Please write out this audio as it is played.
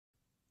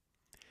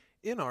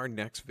In our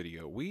next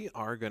video, we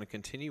are going to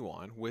continue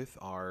on with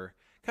our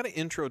kind of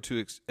intro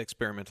to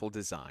experimental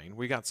design.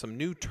 We got some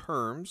new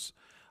terms,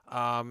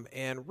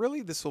 and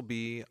really this will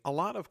be a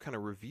lot of kind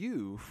of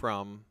review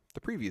from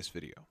the previous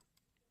video.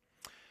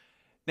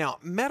 Now,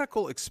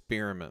 medical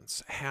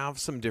experiments have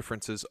some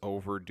differences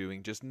over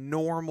doing just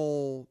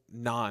normal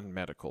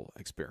non-medical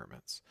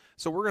experiments.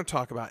 So we're going to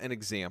talk about an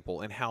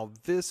example and how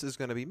this is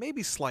going to be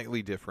maybe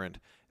slightly different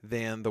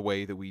than the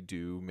way that we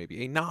do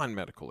maybe a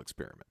non-medical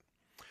experiment.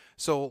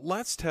 So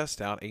let's test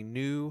out a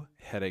new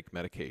headache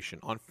medication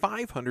on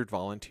 500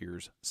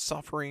 volunteers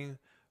suffering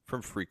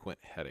from frequent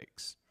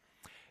headaches.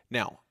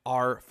 Now,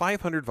 our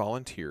 500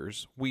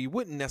 volunteers, we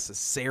wouldn't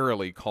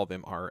necessarily call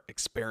them our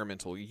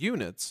experimental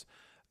units,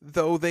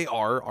 though they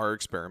are our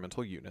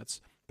experimental units.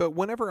 But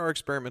whenever our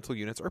experimental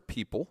units are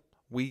people,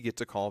 we get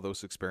to call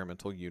those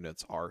experimental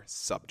units our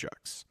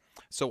subjects.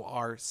 So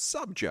our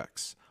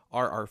subjects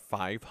are our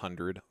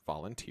 500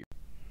 volunteers.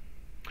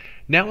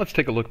 Now let's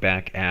take a look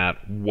back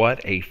at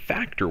what a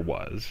factor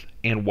was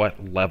and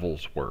what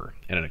levels were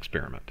in an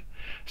experiment.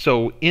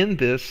 So in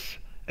this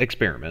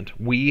experiment,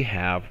 we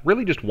have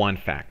really just one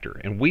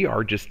factor, and we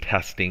are just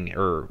testing,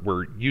 or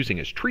we're using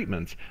as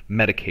treatments,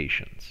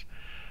 medications.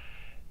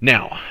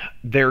 Now,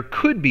 there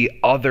could be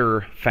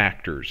other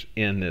factors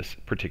in this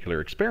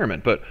particular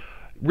experiment, but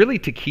really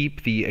to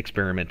keep the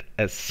experiment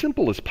as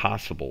simple as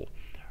possible,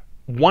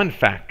 one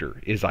factor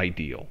is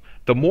ideal.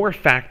 The more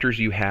factors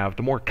you have,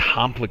 the more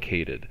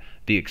complicated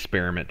the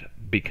experiment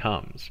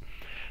becomes.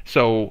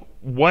 So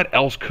what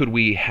else could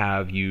we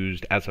have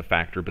used as a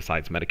factor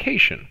besides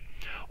medication?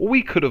 Well,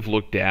 we could have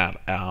looked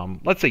at,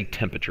 let's say,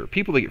 temperature.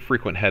 People that get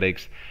frequent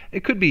headaches,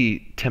 it could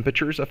be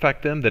temperatures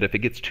affect them, that if it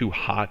gets too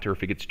hot or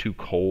if it gets too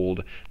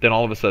cold, then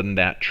all of a sudden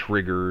that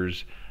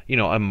triggers,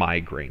 a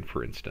migraine,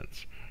 for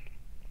instance.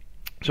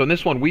 So in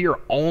this one, we are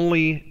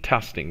only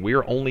testing, we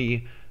are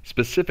only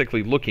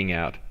specifically looking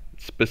at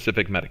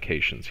specific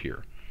medications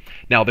here.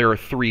 Now there are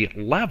 3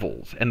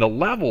 levels, and the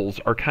levels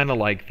are kind of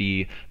like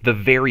the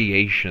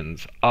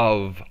variations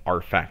of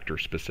our factor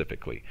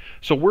specifically.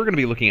 So we're going to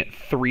be looking at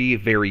 3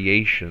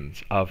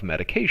 variations of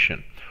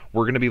medication.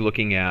 We're going to be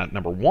looking at,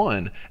 number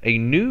 1, a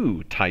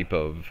new type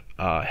of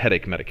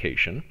headache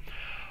medication.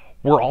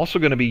 We're also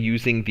going to be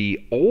using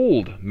the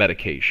old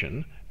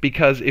medication,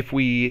 because if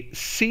we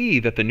see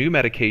that the new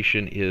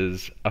medication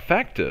is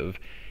effective,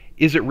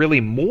 is it really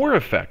more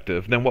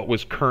effective than what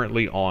was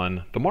currently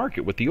on the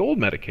market with the old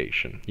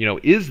medication?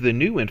 Is the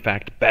new, in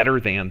fact, better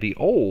than the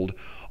old,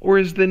 or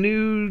is the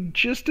new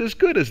just as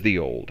good as the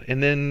old?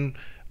 And then,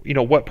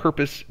 what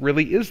purpose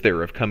really is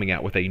there of coming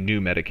out with a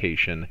new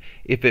medication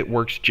if it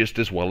works just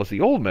as well as the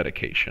old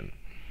medication?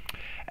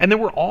 And then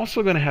we're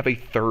also going to have a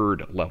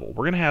third level.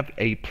 We're going to have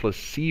a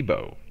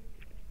placebo.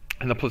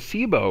 And the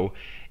placebo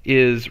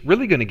is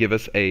really going to give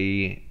us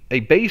a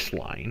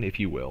baseline, if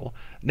you will.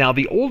 Now,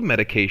 the old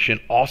medication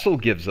also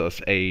gives us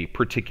a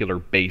particular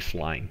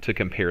baseline to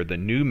compare the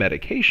new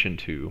medication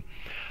to,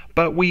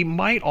 but we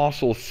might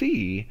also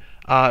see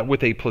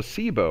with a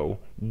placebo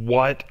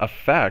what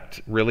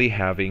effect really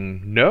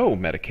having no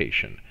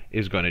medication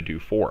is going to do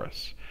for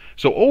us.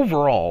 So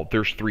overall,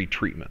 there's 3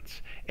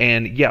 treatments.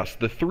 And yes,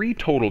 the 3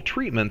 total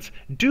treatments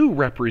do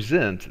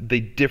represent the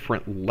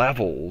different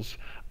levels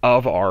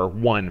of our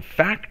one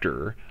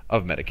factor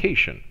of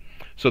medication.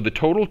 So the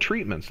total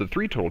treatments, the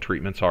 3 total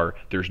treatments are,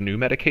 there's new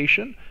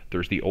medication,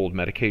 there's the old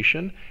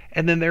medication,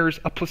 and then there's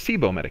a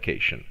placebo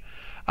medication.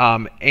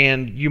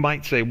 And you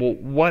might say, well,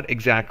 what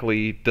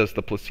exactly does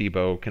the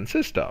placebo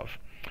consist of?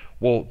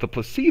 Well, the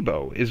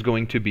placebo is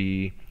going to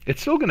be,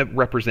 it's still going to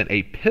represent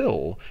a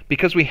pill,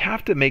 because we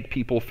have to make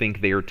people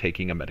think they are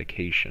taking a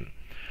medication.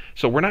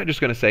 So we're not just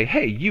going to say,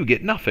 hey, you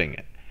get nothing.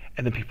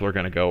 And then people are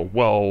going to go,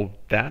 well,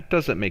 that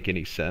doesn't make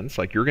any sense.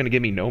 Like, you're going to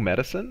give me no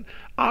medicine?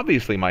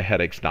 Obviously, my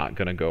headache's not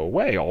going to go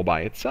away all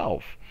by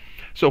itself.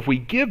 So if we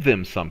give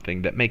them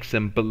something that makes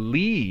them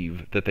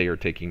believe that they are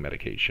taking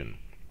medication,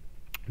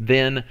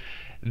 then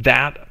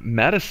that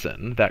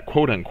medicine, that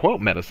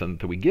quote-unquote medicine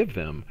that we give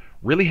them,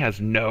 really has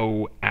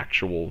no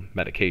actual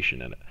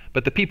medication in it.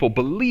 But the people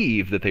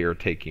believe that they are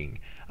taking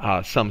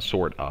some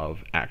sort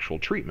of actual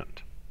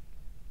treatment.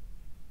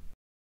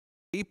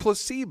 A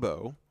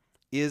placebo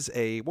is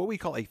what we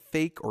call a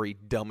fake or a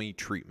dummy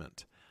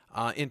treatment.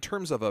 In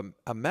terms of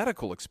a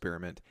medical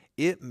experiment,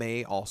 it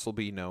may also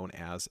be known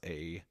as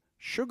a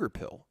sugar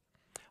pill.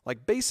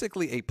 Like,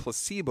 basically a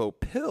placebo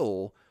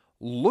pill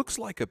looks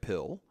like a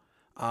pill.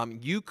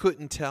 You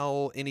couldn't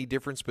tell any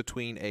difference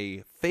between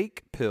a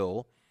fake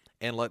pill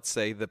and, let's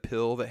say, the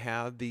pill that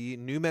had the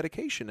new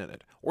medication in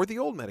it or the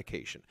old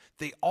medication.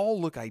 They all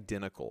look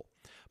identical,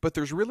 but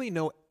there's really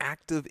no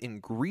active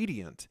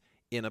ingredient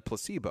in a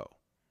placebo.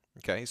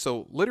 Okay,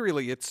 so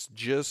literally it's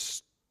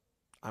just,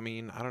 I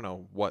don't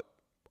know what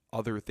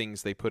other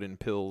things they put in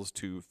pills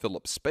to fill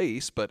up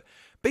space, but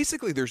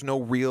basically there's no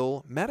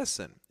real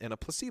medicine in a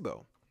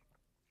placebo.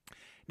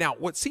 Now,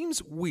 what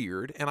seems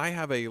weird, and I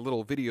have a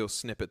little video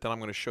snippet that I'm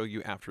going to show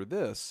you after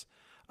this,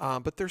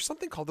 but there's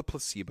something called the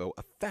placebo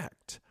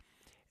effect.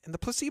 And the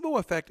placebo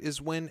effect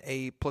is when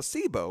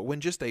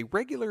just a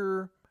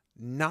regular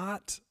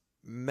not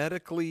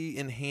medically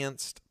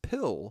enhanced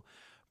pill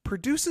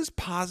produces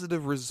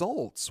positive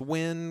results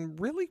when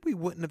really we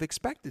wouldn't have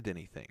expected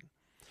anything.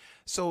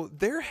 So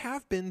there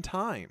have been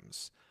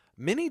times,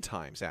 many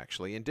times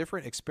actually, in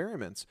different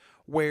experiments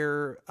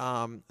where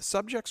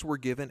subjects were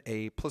given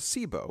a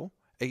placebo,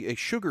 a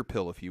sugar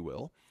pill, if you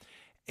will,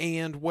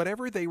 and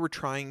whatever they were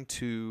trying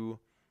to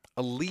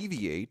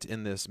alleviate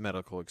in this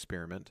medical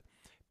experiment,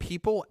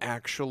 people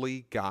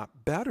actually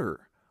got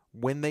better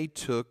when they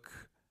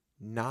took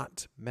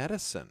not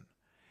medicine.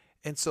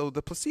 And so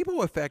the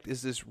placebo effect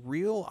is this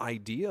real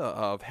idea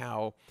of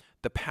how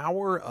the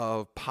power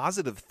of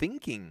positive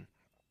thinking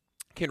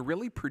can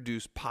really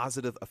produce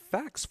positive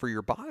effects for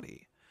your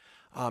body.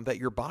 That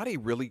your body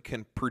really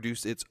can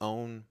produce its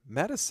own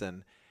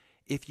medicine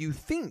if you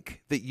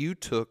think that you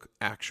took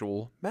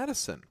actual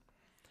medicine.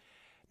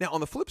 Now,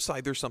 on the flip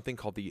side, there's something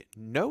called the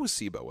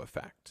nocebo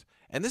effect.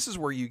 And this is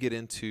where you get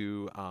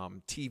into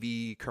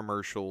TV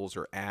commercials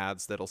or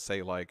ads that'll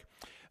say like,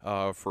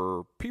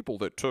 for people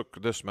that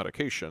took this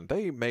medication,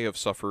 they may have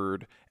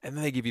suffered, and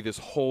then they give you this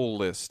whole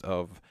list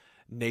of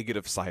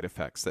negative side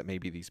effects that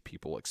maybe these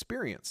people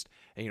experienced.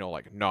 And,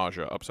 like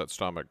nausea, upset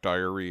stomach,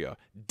 diarrhea,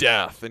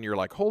 death. And you're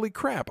like, holy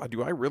crap,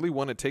 do I really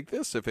want to take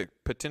this if it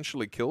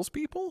potentially kills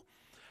people?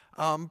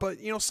 But,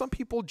 some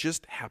people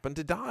just happen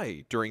to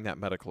die during that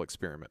medical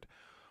experiment.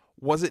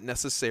 Was it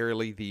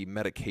necessarily the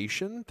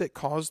medication that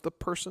caused the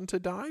person to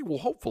die? Well,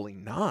 hopefully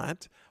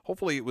not.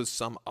 Hopefully it was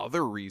some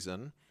other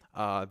reason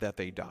that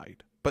they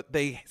died. But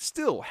they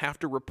still have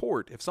to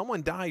report. If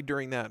someone died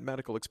during that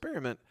medical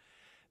experiment,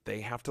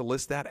 they have to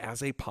list that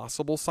as a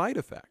possible side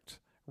effect,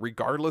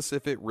 regardless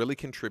if it really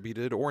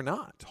contributed or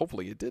not.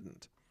 Hopefully it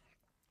didn't.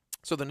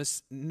 So the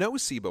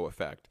nocebo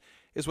effect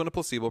is when a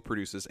placebo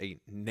produces a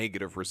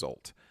negative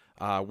result.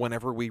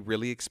 Whenever we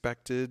really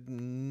expected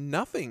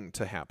nothing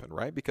to happen,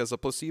 right? Because a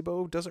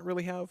placebo doesn't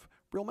really have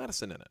real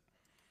medicine in it.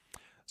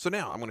 So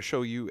now I'm going to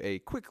show you a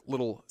quick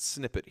little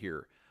snippet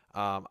here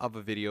of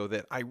a video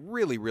that I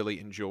really, really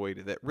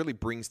enjoyed that really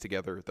brings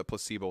together the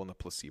placebo and the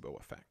placebo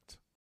effect.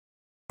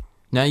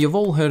 Now, you've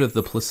all heard of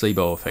the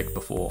placebo effect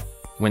before,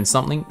 when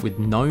something with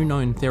no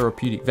known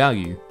therapeutic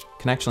value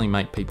can actually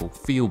make people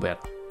feel better.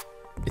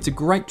 It's a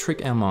great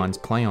trick our minds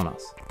play on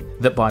us,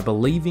 that by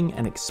believing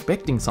and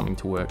expecting something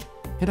to work,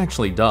 it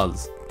actually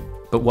does.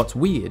 But what's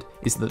weird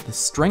is that the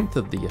strength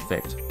of the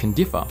effect can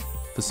differ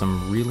for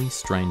some really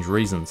strange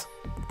reasons.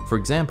 For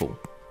example,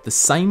 the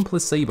same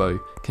placebo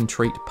can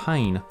treat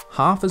pain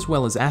half as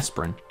well as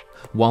aspirin,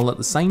 while at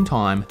the same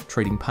time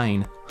treating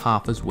pain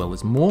half as well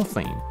as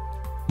morphine.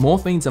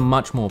 Morphine's a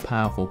much more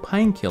powerful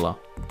painkiller,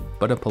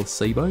 but a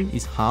placebo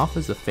is half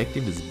as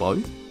effective as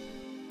both?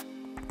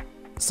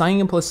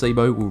 Saying a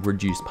placebo will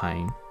reduce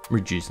pain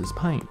reduces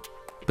pain,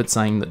 but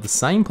saying that the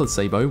same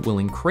placebo will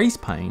increase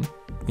pain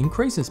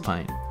increases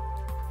pain.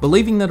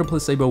 Believing that a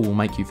placebo will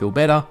make you feel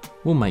better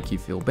will make you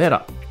feel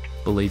better.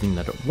 Believing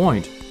that it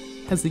won't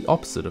has the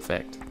opposite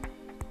effect.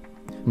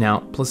 Now,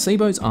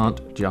 placebos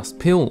aren't just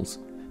pills.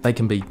 They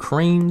can be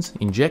creams,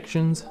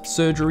 injections,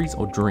 surgeries,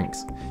 or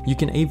drinks. You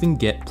can even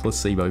get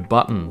placebo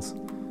buttons.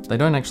 They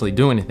don't actually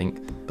do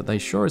anything, but they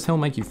sure as hell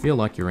make you feel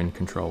like you're in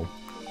control.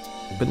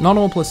 But not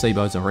all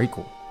placebos are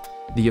equal.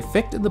 The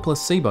effect of the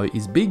placebo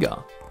is bigger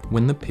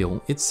when the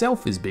pill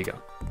itself is bigger.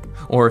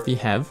 Or if you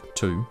have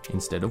 2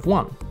 instead of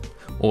 1.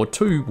 Or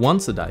 2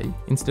 once a day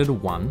instead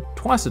of 1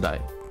 twice a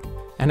day.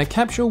 And a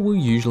capsule will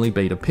usually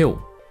beat a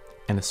pill.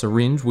 And a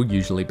syringe will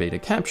usually beat a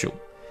capsule.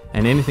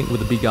 And anything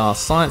with a big ass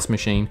science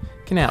machine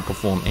can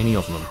outperform any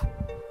of them.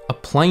 A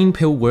plain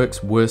pill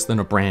works worse than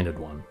a branded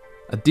one.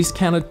 A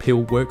discounted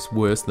pill works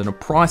worse than a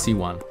pricey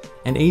one.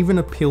 And even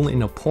a pill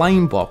in a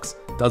plain box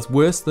does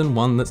worse than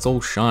one that's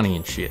all shiny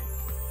and shit.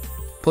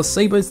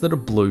 Placebos that are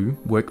blue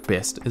work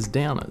best as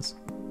downers,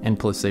 and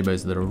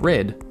placebos that are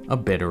red are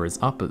better as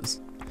uppers.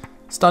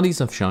 Studies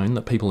have shown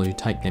that people who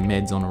take their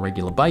meds on a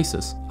regular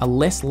basis are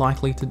less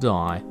likely to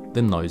die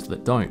than those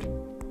that don't,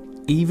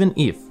 even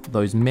if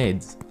those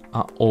meds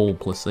are all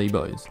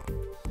placebos.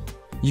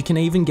 You can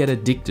even get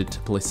addicted to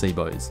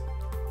placebos.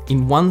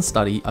 In one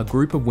study, a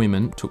group of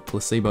women took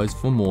placebos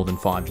for more than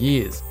 5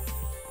 years.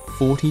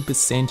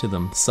 40% of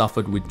them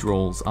suffered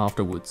withdrawals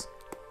afterwards.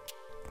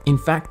 In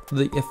fact,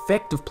 the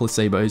effect of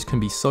placebos can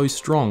be so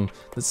strong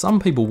that some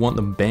people want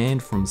them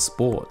banned from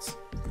sports.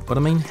 But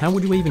I mean, how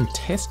would you even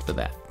test for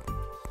that?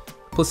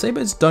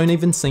 Placebos don't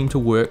even seem to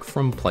work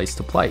from place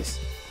to place.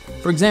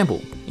 For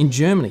example, in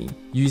Germany,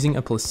 using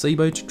a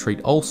placebo to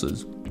treat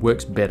ulcers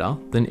works better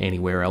than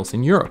anywhere else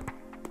in Europe.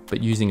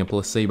 But using a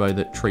placebo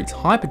that treats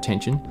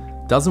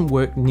hypertension doesn't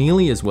work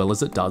nearly as well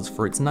as it does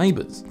for its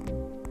neighbours.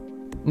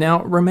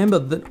 Now, remember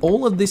that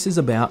all of this is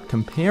about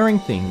comparing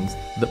things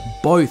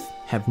that both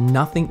have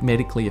nothing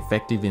medically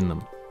effective in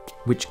them,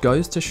 which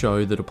goes to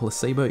show that a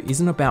placebo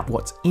isn't about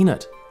what's in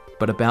it,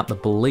 but about the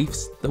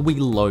beliefs that we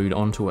load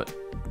onto it.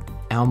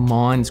 Our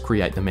minds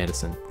create the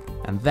medicine,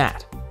 and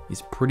that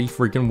is pretty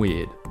freaking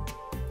weird.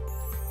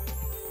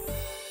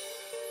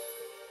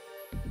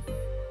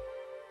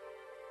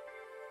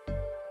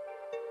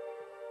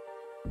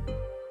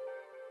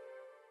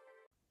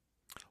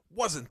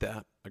 Wasn't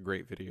that a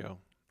great video?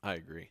 I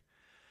agree.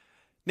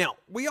 Now,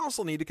 we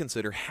also need to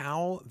consider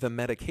how the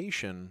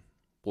medication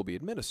will be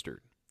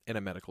administered in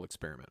a medical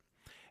experiment.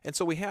 And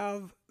so we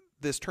have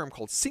this term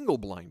called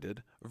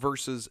single-blinded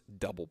versus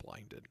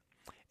double-blinded.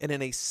 And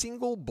in a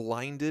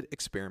single-blinded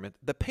experiment,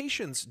 the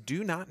patients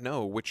do not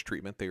know which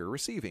treatment they are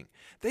receiving.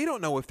 They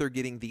don't know if they're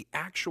getting the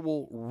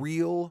actual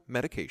real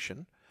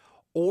medication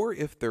or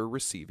if they're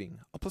receiving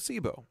a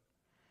placebo.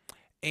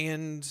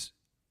 And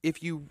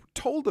if you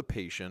told a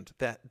patient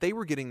that they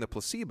were getting the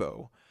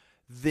placebo,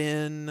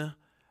 then,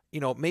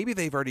 maybe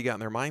they've already gotten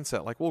their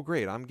mindset like, well,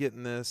 great, I'm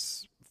getting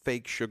this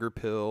fake sugar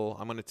pill.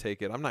 I'm going to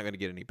take it. I'm not going to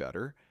get any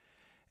better.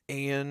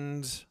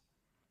 And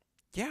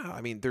yeah,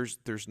 I mean,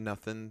 there's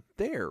nothing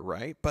there,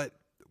 right? But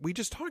we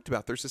just talked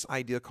about there's this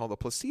idea called the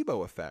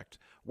placebo effect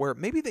where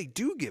maybe they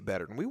do get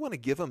better. And we want to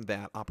give them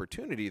that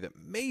opportunity that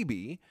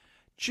maybe,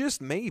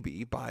 just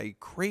maybe, by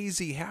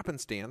crazy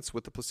happenstance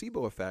with the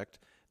placebo effect,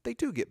 they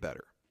do get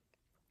better.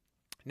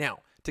 Now,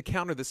 to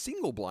counter the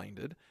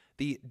single-blinded,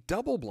 the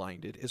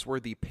double-blinded is where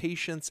the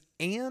patients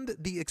and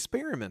the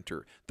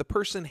experimenter, the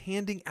person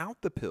handing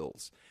out the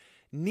pills,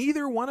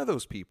 neither one of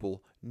those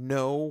people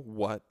know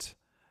what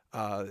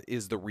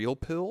is the real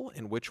pill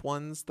and which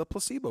one's the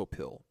placebo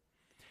pill.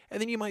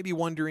 And then you might be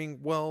wondering,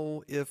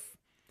 well, if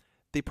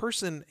the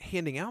person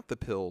handing out the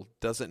pill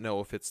doesn't know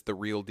if it's the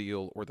real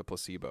deal or the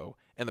placebo,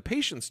 and the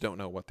patients don't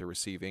know what they're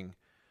receiving,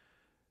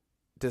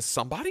 does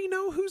somebody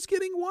know who's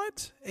getting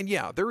what? And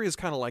yeah, there is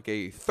kind of like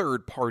a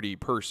third-party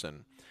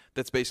person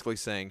that's basically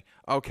saying,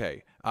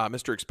 okay,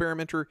 Mr.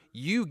 Experimenter,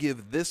 you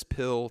give this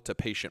pill to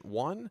patient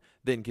 1,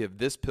 then give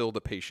this pill to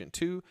patient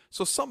 2.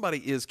 So somebody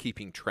is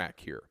keeping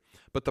track here.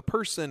 But the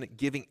person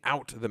giving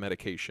out the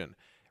medication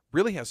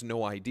really has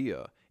no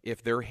idea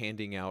if they're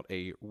handing out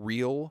a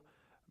real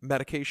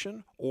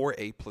medication or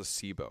a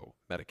placebo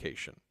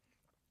medication.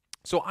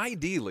 So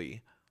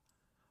ideally,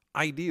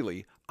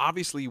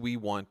 obviously we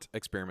want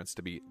experiments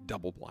to be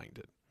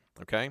double-blinded,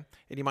 okay?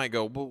 And you might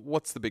go, well,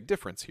 what's the big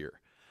difference here?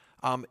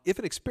 If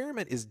an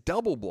experiment is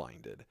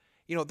double-blinded,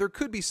 there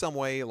could be some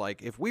way,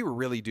 like if we were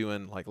really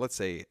doing, like, let's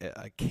say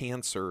a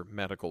cancer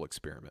medical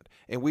experiment,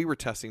 and we were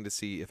testing to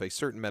see if a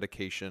certain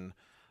medication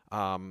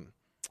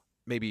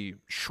maybe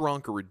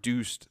shrunk or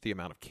reduced the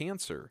amount of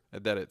cancer,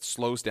 that it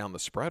slows down the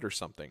spread or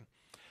something.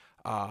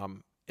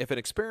 If an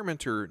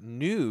experimenter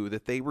knew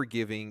that they were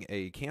giving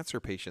a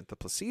cancer patient the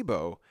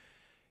placebo,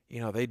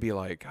 they'd be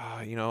like,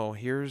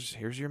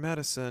 here's your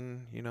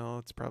medicine.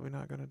 It's probably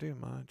not going to do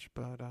much,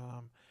 but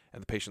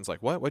and the patient's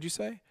like, what'd you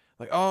say?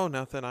 Like, oh,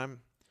 nothing.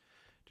 I'm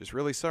just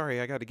really sorry.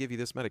 I got to give you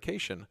this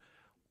medication.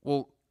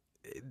 Well,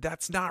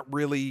 that's not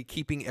really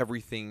keeping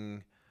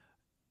everything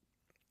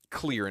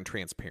clear and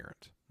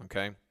transparent.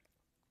 Okay.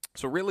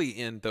 So really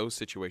in those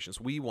situations,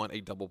 we want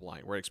a double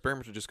blind where an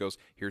experimenter just goes,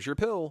 here's your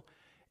pill.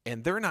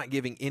 And they're not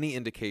giving any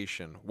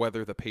indication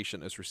whether the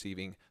patient is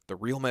receiving the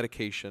real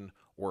medication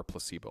or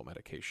placebo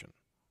medication.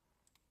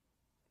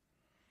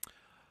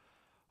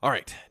 All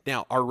right,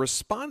 now our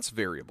response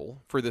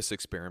variable for this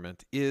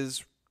experiment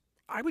is,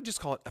 I would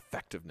just call it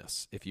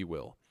effectiveness, if you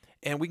will.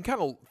 And we can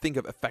kind of think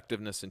of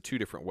effectiveness in two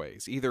different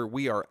ways. Either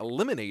we are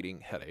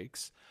eliminating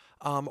headaches,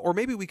 or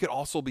maybe we could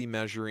also be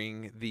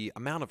measuring the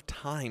amount of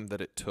time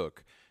that it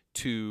took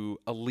to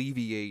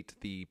alleviate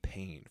the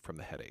pain from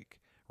the headache.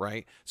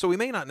 Right? So we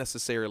may not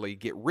necessarily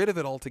get rid of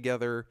it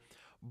altogether,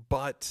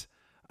 but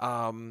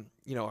are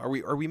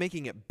we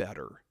making it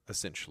better,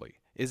 essentially?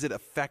 Is it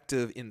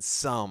effective in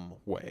some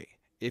way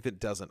if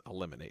it doesn't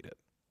eliminate it?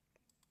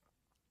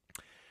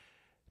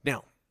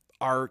 Now,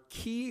 our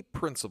key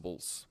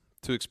principles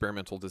to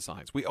experimental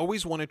designs, we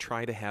always want to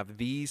try to have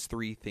these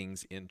 3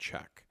 things in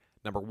check.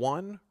 Number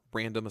 1,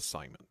 random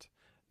assignment.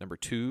 Number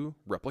 2,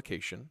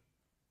 replication.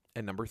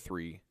 And number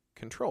 3,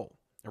 control.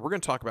 And we're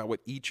going to talk about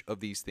what each of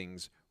these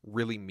things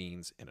really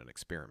means in an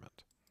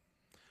experiment.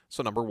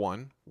 So number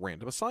 1,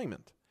 random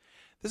assignment.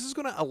 This is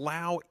going to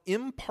allow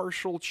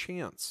impartial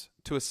chance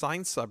to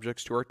assign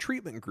subjects to our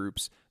treatment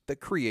groups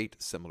that create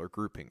similar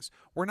groupings.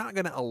 We're not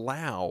going to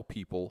allow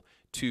people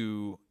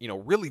to,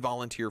 really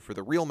volunteer for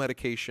the real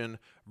medication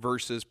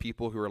versus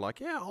people who are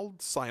like, yeah, I'll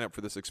sign up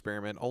for this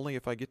experiment only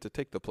if I get to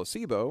take the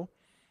placebo.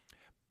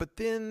 But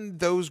then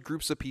those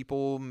groups of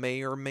people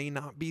may or may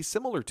not be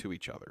similar to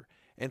each other.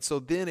 And so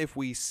then if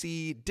we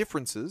see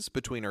differences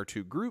between our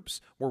 2 groups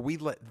where we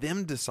let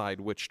them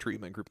decide which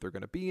treatment group they're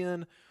going to be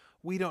in,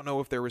 we don't know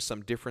if there was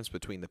some difference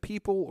between the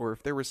people or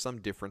if there was some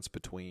difference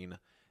between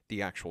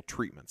the actual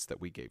treatments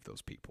that we gave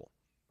those people.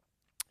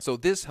 So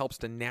this helps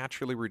to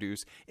naturally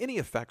reduce any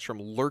effects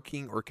from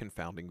lurking or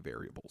confounding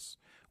variables.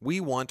 We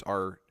want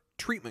our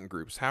treatment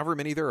groups, however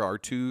many there are,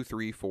 2,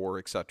 3, 4,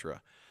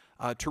 etc.,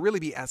 to really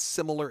be as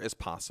similar as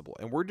possible.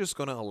 And we're just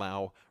going to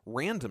allow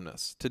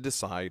randomness to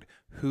decide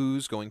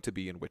who's going to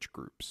be in which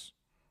groups.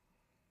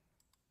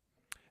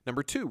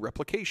 Number 2,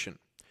 replication.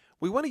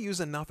 We want to use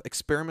enough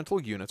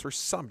experimental units or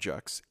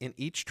subjects in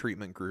each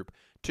treatment group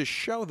to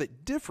show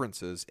that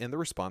differences in the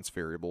response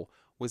variable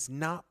was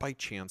not by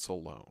chance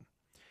alone.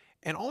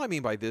 And all I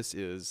mean by this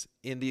is,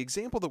 in the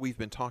example that we've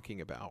been talking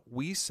about,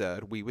 we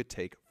said we would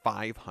take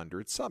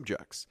 500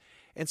 subjects.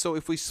 And so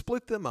if we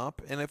split them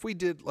up, and if we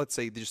did, let's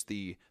say, just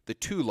the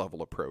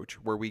two-level approach,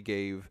 where we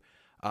gave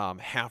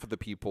half of the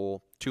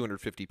people,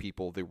 250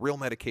 people, the real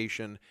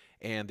medication,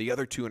 and the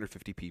other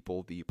 250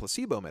 people the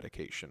placebo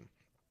medication,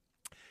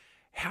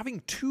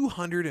 having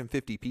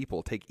 250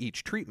 people take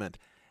each treatment,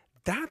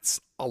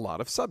 that's a lot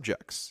of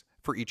subjects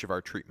for each of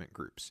our treatment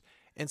groups.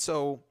 And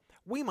so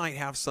we might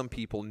have some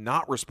people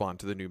not respond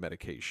to the new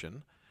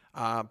medication,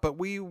 but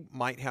we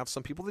might have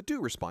some people that do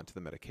respond to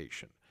the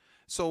medication.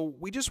 So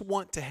we just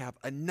want to have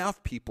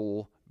enough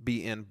people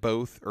be in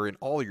both or in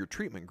all your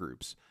treatment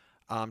groups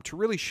to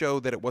really show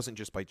that it wasn't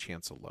just by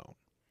chance alone.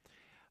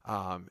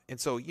 And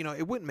so,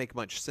 it wouldn't make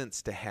much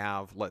sense to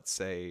have, let's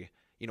say,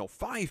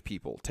 5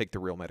 people take the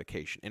real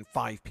medication and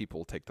 5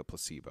 people take the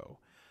placebo.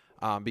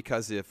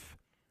 Because if,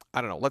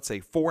 I don't know, let's say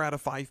 4 out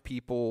of 5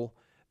 people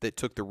that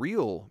took the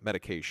real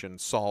medication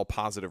saw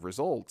positive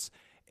results,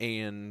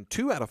 and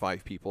 2 out of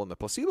 5 people in the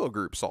placebo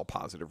group saw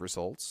positive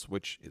results,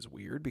 which is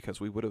weird because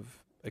we would have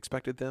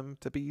expected them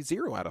to be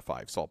 0 out of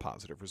 5 saw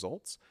positive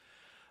results.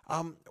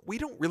 We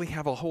don't really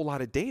have a whole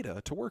lot of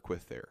data to work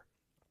with there.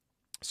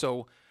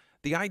 So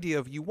the idea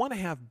of you want to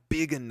have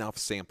big enough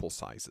sample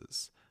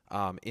sizes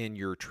in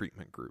your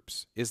treatment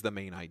groups is the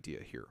main idea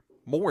here.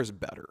 More is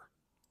better.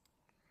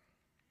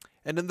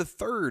 And then the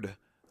third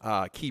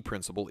key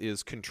principle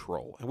is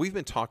control. And we've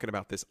been talking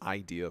about this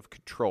idea of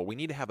control. We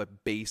need to have a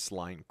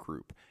baseline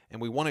group,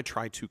 and we want to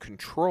try to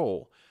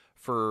control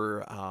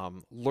for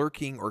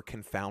lurking or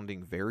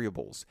confounding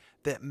variables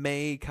that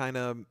may kind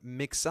of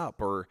mix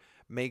up or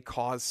may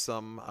cause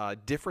some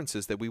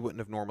differences that we wouldn't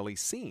have normally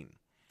seen.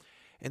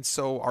 And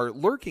so our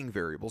lurking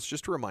variables,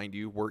 just to remind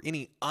you, were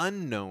any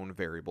unknown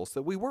variables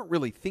that we weren't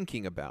really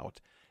thinking about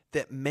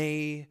that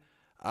may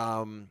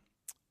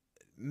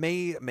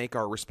make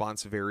our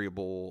response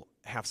variable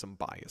have some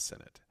bias in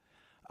it.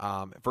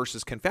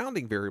 Versus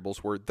confounding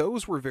variables, where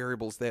those were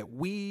variables that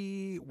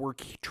we were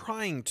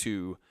trying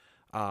to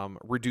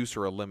reduce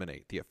or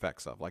eliminate the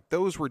effects of. Like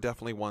those were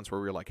definitely ones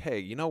where we were like, hey,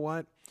 you know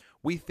what?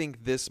 We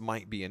think this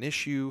might be an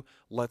issue.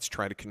 Let's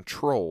try to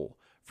control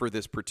for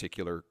this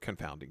particular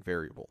confounding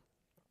variable.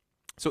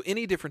 So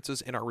any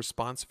differences in our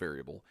response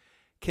variable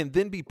can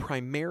then be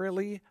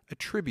primarily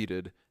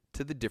attributed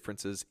to the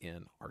differences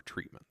in our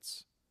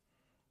treatments.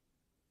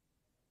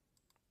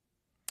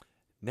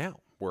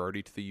 Now, we're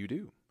already to the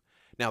you-do.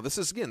 Now, this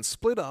is, again,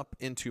 split up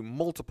into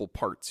multiple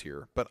parts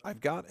here, but I've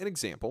got an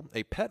example.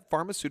 A pet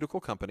pharmaceutical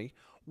company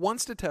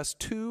wants to test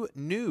 2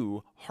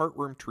 new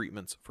heartworm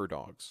treatments for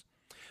dogs.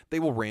 They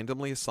will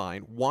randomly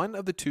assign one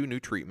of the 2 new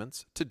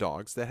treatments to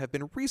dogs that have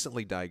been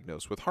recently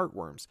diagnosed with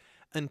heartworms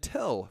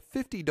until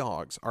 50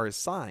 dogs are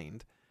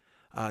assigned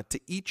to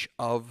each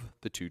of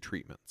the 2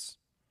 treatments.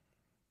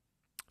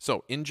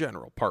 So, in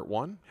general, part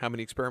 1, how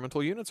many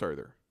experimental units are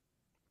there?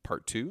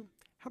 Part 2,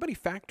 how many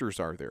factors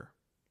are there?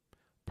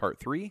 Part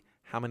 3,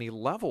 how many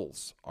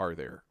levels are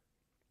there?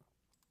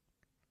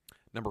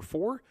 Number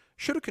 4,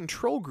 should a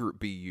control group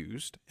be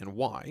used and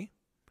why?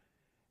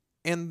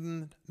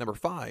 And number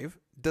 5,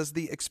 does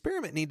the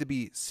experiment need to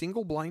be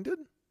single-blinded?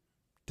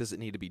 Does it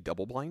need to be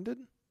double-blinded?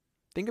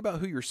 Think about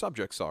who your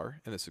subjects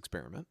are in this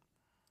experiment.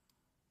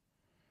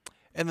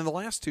 And then the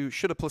last 2,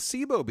 should a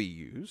placebo be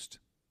used?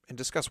 And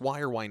discuss why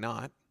or why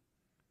not.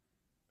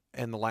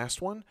 And the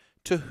last one,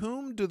 to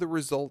whom do the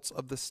results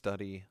of the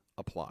study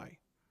apply?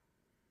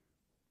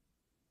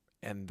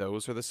 And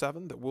those are the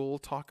 7 that we'll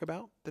talk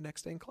about the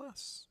next day in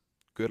class.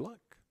 Good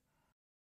luck.